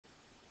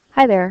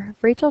Hi there,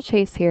 Rachel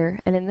Chase here,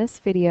 and in this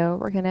video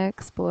we're going to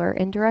explore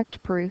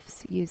indirect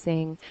proofs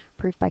using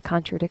proof by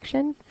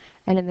contradiction,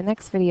 and in the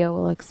next video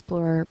we'll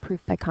explore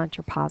proof by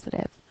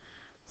contrapositive.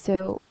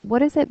 So what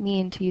does it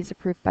mean to use a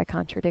proof by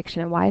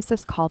contradiction, and why is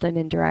this called an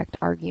indirect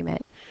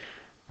argument?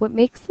 What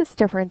makes this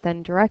different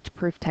than direct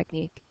proof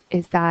technique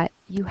is that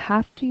you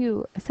have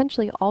to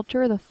essentially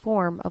alter the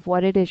form of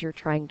what it is you're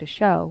trying to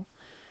show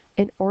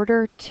in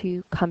order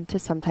to come to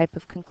some type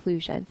of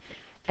conclusion.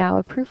 Now,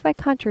 a proof by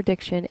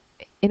contradiction,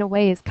 in a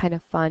way, is kind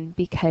of fun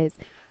because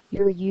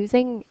you're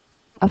using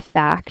a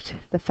fact,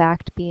 the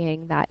fact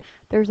being that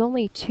there's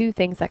only two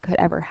things that could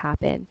ever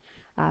happen.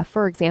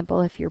 For example,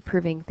 if you're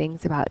proving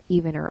things about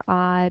even or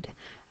odd,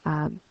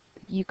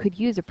 you could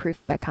use a proof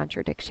by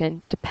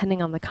contradiction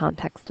depending on the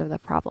context of the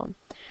problem.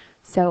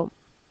 So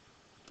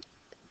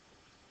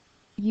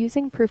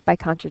using proof by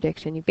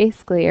contradiction, you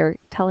basically are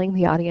telling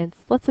the audience,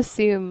 let's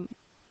assume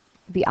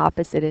the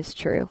opposite is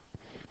true.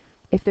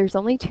 If there's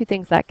only two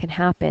things that can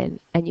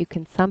happen and you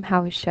can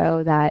somehow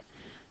show that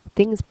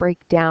things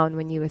break down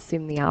when you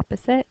assume the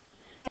opposite,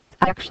 it's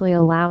actually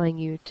allowing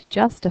you to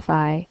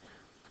justify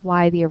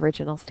why the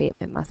original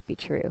statement must be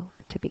true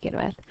to begin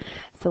with.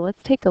 So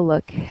let's take a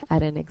look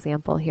at an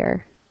example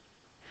here.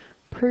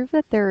 Prove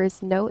that there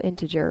is no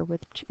integer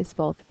which is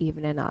both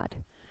even and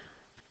odd.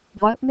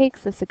 What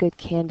makes this a good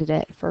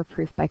candidate for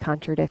proof by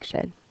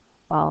contradiction?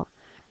 Well,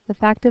 the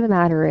fact of the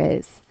matter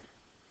is,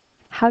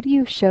 how do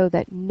you show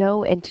that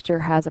no integer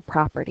has a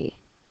property,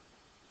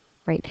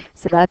 right?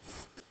 So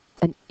that's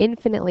an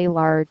infinitely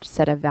large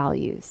set of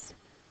values.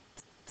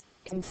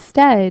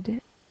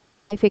 Instead,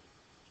 if it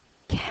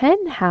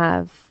can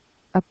have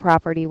a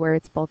property where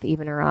it's both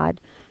even or odd,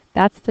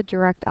 that's the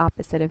direct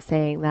opposite of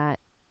saying that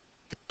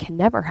it can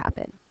never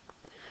happen.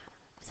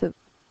 So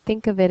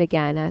think of it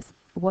again as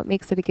what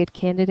makes it a good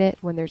candidate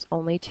when there's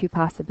only two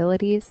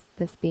possibilities,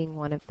 this being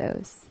one of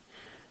those.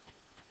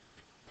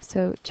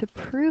 So to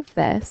prove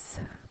this,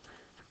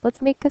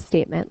 let's make a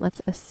statement.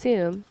 Let's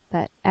assume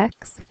that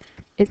x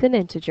is an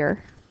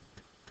integer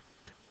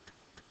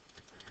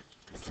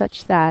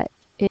such that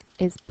it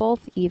is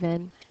both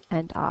even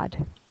and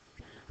odd.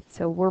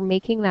 So we're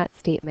making that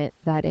statement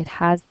that it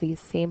has these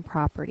same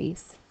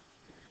properties.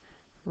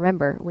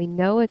 Remember, we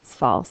know it's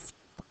false.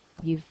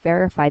 You've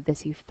verified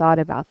this, you've thought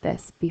about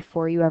this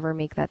before you ever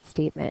make that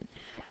statement.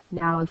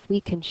 Now, if we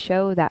can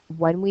show that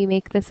when we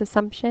make this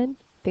assumption,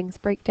 things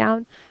break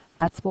down,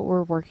 that's what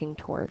we're working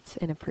towards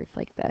in a proof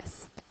like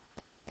this.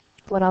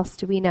 What else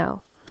do we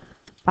know?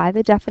 By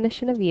the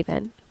definition of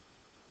even,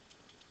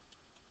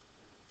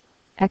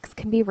 x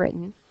can be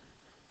written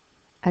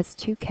as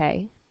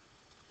 2k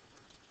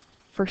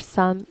for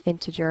some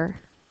integer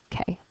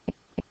k.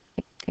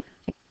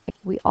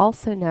 We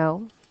also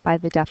know by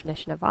the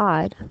definition of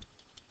odd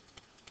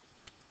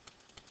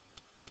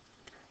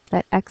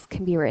that x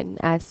can be written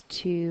as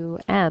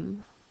 2m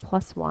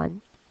plus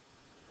 1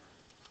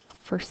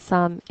 for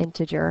some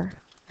integer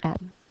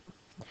m.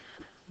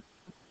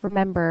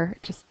 Remember,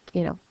 just,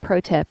 pro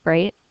tip,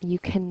 right? You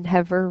can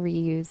never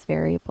reuse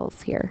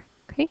variables here,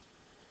 okay?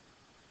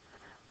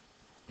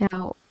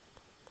 Now,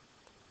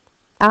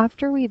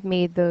 after we've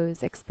made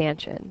those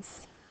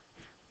expansions,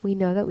 we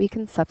know that we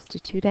can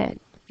substitute in.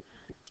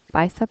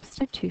 By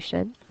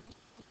substitution,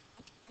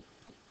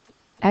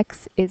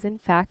 x is in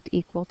fact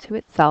equal to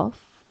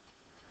itself.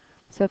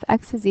 So if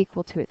x is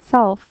equal to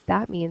itself,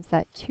 that means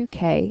that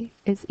 2k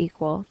is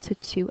equal to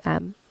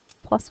 2m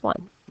plus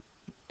 1.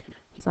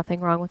 There's nothing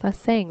wrong with us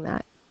saying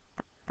that.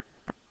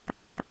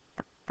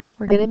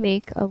 We're going to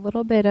make a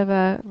little bit of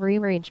a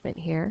rearrangement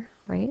here,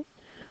 right?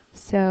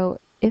 So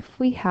if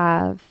we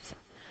have,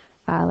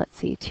 let's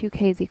see,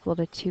 2k is equal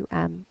to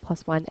 2m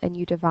plus 1, and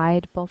you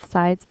divide both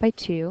sides by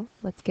 2,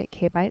 let's get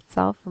k by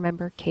itself.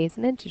 Remember, k is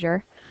an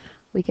integer.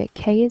 We get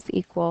k is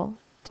equal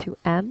to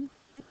m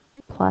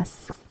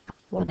plus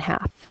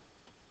 1/2.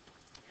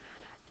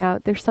 Now,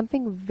 there's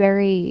something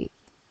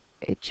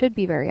it should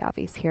be very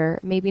obvious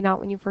here, maybe not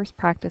when you first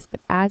practice, but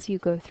as you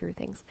go through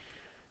things,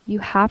 you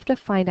have to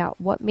find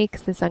out what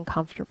makes this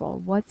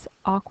uncomfortable, what's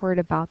awkward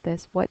about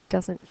this, what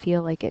doesn't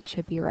feel like it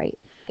should be right.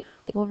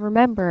 Well,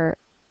 remember,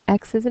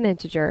 x is an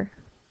integer.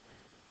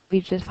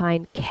 We've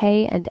defined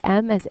k and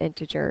m as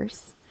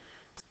integers.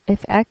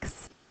 If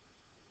x,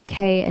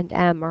 k, and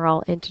m are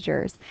all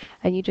integers,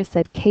 and you just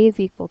said k is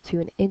equal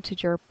to an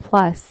integer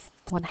plus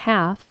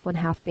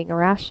 1/2 being a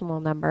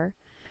rational number,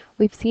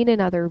 we've seen in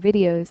other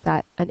videos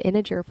that an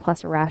integer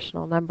plus a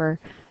rational number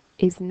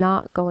is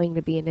not going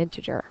to be an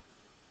integer.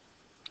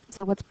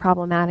 So what's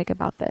problematic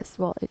about this?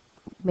 Well, it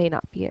may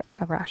not be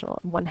a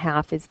rational.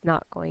 1/2 is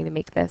not going to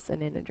make this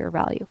an integer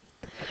value.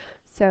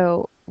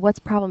 So what's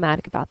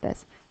problematic about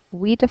this?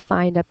 We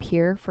defined up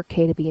here for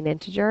k to be an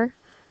integer,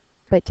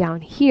 but down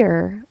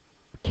here,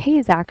 k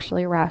is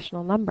actually a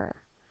rational number.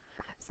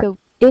 So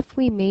if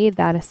we made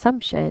that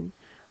assumption,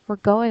 we're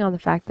going on the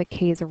fact that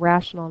k is a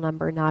rational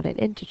number, not an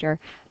integer.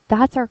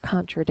 That's our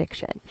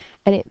contradiction.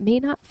 And it may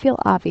not feel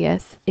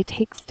obvious. It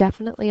takes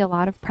definitely a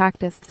lot of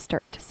practice to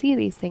start to see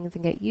these things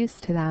and get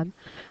used to them.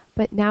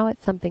 But now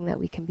it's something that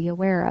we can be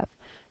aware of.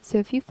 So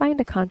if you find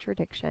a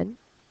contradiction,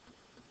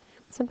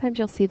 sometimes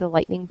you'll see the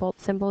lightning bolt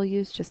symbol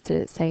used just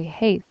to say,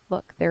 hey,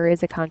 look, there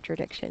is a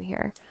contradiction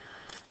here.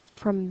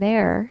 From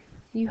there,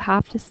 you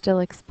have to still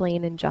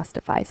explain and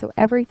justify. So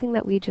everything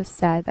that we just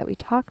said, that we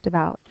talked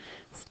about,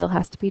 still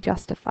has to be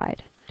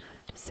justified.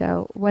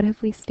 So what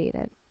have we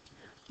stated?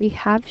 We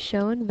have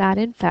shown that,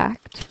 in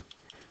fact,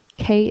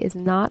 k is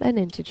not an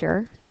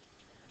integer,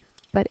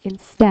 but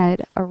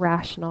instead a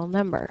rational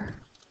number.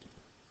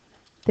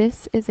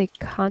 This is a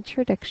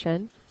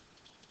contradiction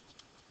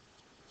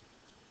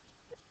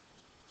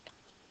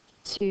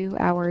to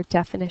our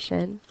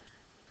definition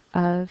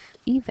of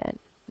even.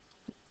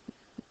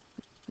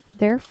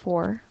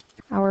 Therefore,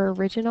 our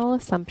original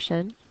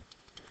assumption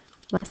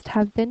must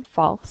have been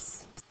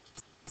false.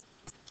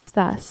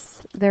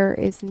 Thus, there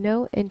is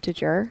no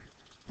integer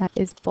that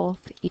is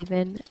both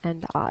even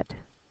and odd.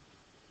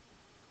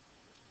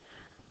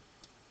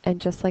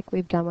 And just like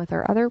we've done with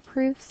our other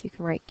proofs, you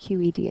can write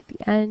QED at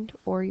the end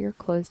or your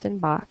closed-in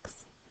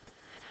box.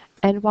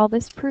 And while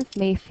this proof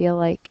may feel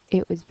like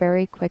it was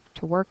very quick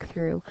to work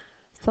through,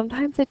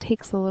 sometimes it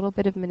takes a little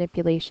bit of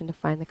manipulation to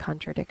find the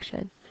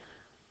contradiction.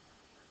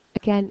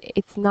 Again,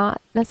 it's not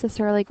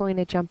necessarily going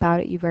to jump out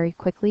at you very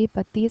quickly,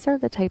 but these are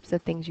the types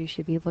of things you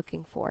should be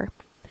looking for.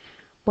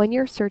 When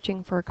you're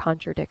searching for a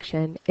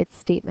contradiction, it's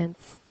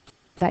statements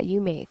that you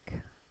make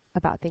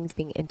about things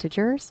being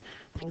integers,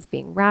 things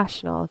being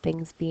rational,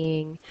 things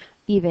being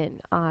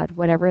even, odd,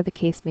 whatever the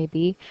case may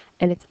be,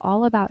 and it's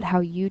all about how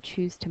you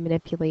choose to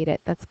manipulate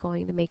it that's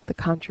going to make the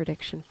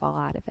contradiction fall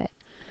out of it.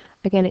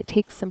 Again, it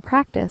takes some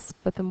practice,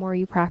 but the more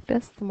you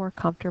practice, the more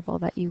comfortable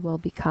that you will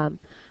become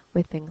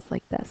with things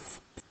like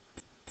this.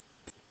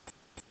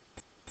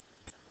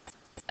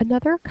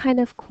 Another kind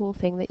of cool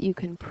thing that you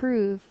can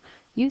prove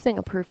using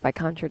a proof by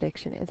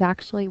contradiction is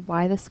actually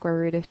why the square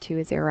root of 2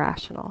 is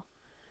irrational.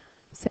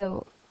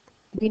 So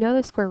we know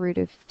the square root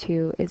of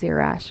 2 is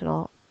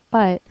irrational,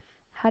 but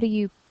how do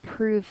you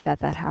prove that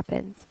that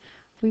happens?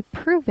 We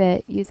prove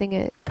it using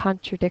a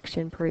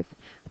contradiction proof,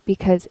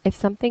 because if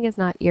something is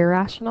not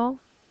irrational,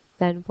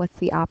 then what's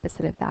the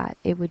opposite of that?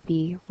 It would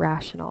be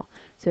rational.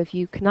 So if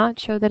you cannot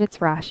show that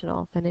it's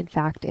rational, then in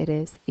fact it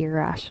is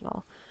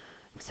irrational.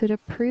 So to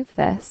prove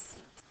this,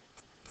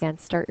 again,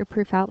 start your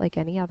proof out like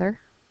any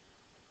other,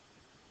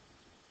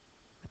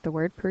 with the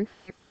word proof,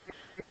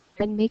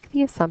 and make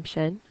the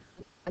assumption,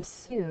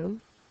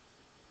 assume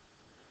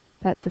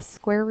that the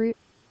square root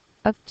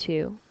of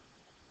 2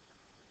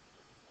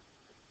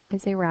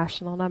 is a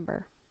rational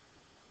number.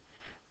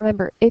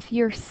 Remember, if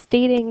you're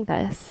stating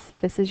this,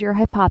 this is your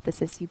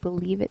hypothesis, you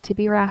believe it to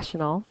be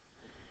rational,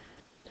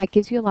 that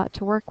gives you a lot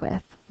to work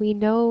with. We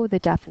know the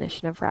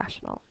definition of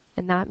rational,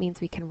 and that means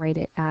we can write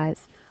it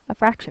as a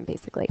fraction,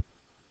 basically.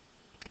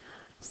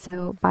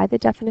 So by the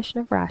definition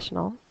of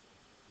rational,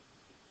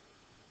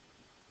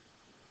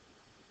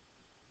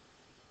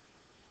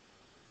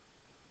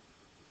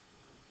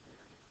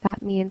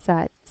 that means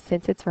that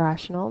since it's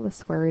rational, the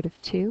square root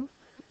of 2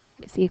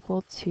 is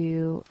equal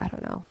to, I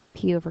don't know,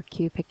 p over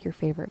q, pick your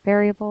favorite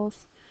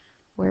variables,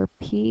 where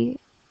p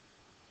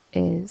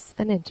is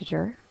an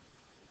integer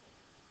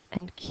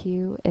and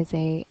q is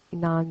a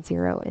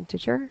non-zero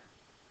integer.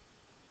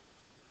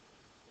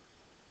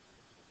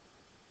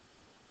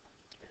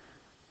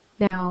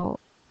 Now,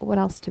 what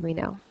else do we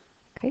know?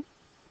 Okay,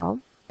 well,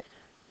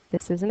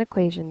 this is an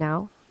equation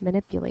now.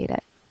 Manipulate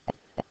it.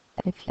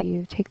 If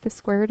you take the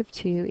square root of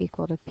 2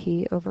 equal to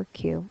p over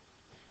q,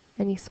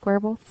 and you square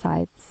both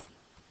sides,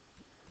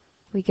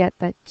 we get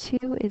that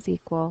 2 is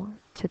equal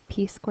to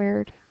p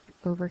squared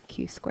over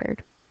q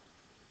squared.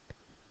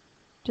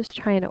 Just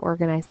trying to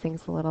organize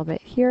things a little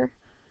bit here.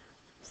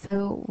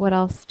 So what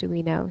else do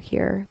we know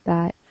here?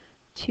 That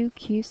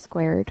 2q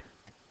squared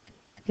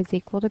is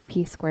equal to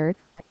p squared.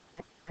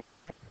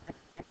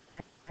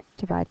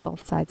 Divide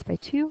both sides by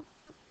 2.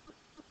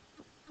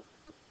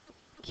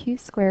 Q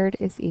squared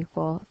is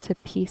equal to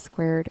p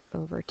squared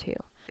over 2.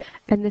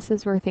 And this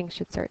is where things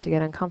should start to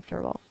get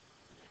uncomfortable.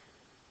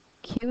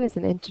 Q is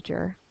an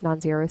integer,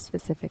 non-zero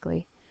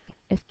specifically.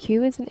 If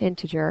Q is an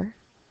integer,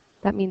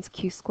 that means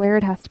Q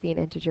squared has to be an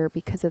integer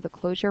because of the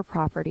closure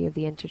property of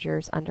the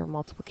integers under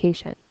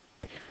multiplication.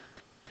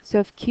 So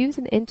if Q is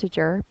an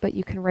integer, but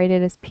you can write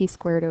it as p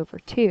squared over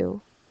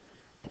 2,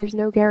 there's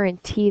no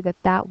guarantee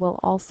that that will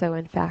also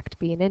in fact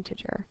be an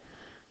integer.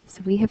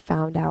 So we have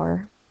found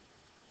our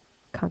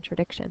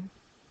contradiction.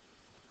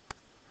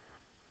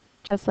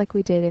 Just like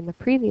we did in the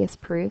previous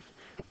proof,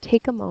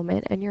 take a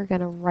moment and you're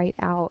going to write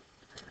out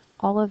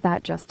all of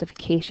that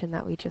justification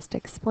that we just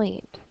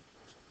explained.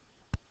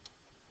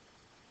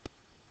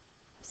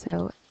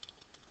 So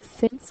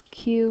since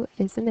q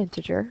is an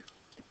integer,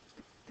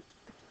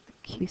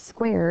 q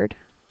squared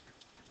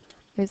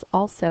is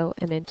also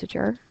an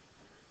integer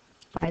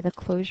by the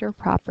closure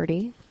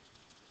property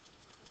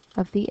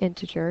of the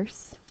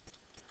integers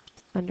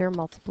under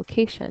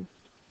multiplication.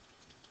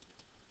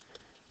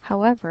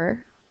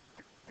 However,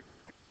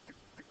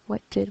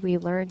 what did we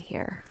learn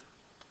here?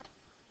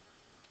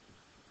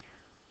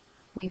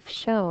 We've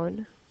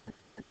shown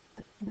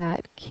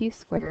that q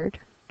squared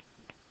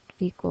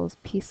equals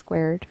p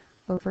squared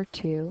over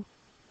 2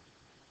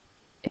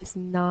 is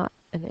not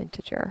an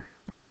integer.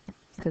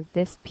 So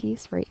this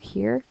piece right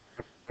here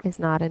is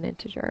not an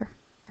integer.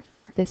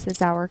 This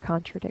is our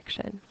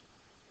contradiction.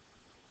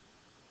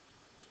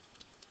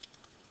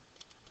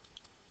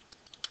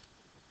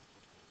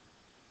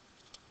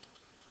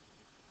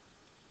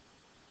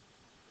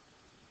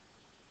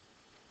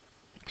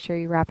 Make sure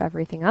you wrap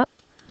everything up.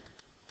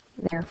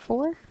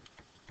 Therefore,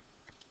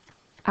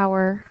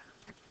 our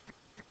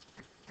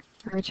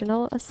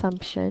original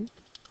assumption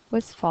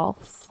was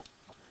false.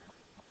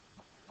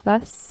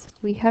 Thus,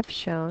 we have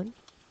shown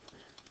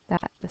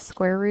that the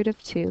square root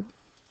of 2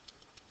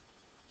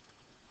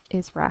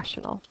 is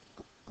irrational.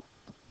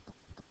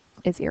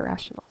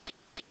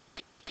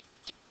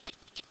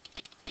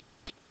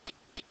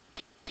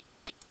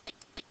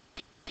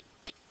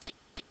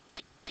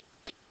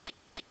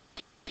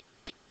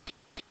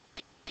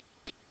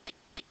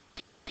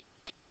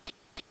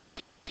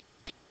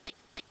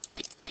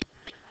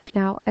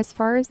 Now, as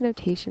far as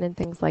notation and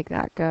things like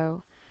that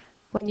go,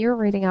 when you're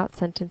writing out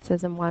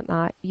sentences and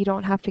whatnot, you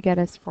don't have to get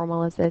as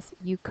formal as this.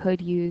 You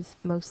could use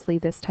mostly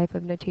this type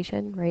of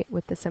notation, right,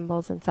 with the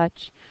symbols and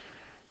such.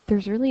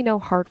 There's really no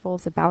hard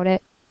rules about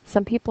it.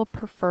 Some people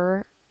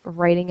prefer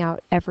writing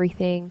out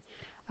everything,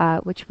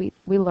 which we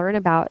learn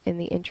about in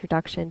the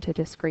introduction to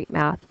discrete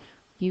math.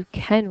 You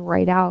can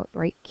write out,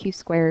 right, q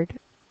squared,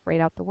 write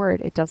out the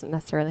word. It doesn't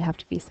necessarily have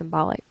to be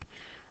symbolic.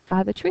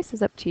 The choice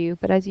is up to you,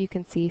 but as you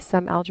can see,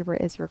 some algebra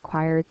is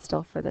required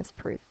still for this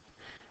proof.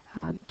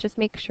 Just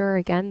make sure,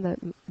 again, that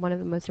one of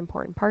the most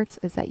important parts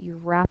is that you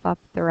wrap up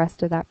the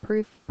rest of that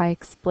proof by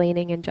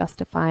explaining and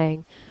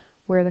justifying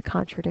where the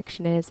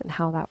contradiction is and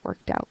how that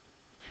worked out.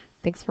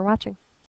 Thanks for watching.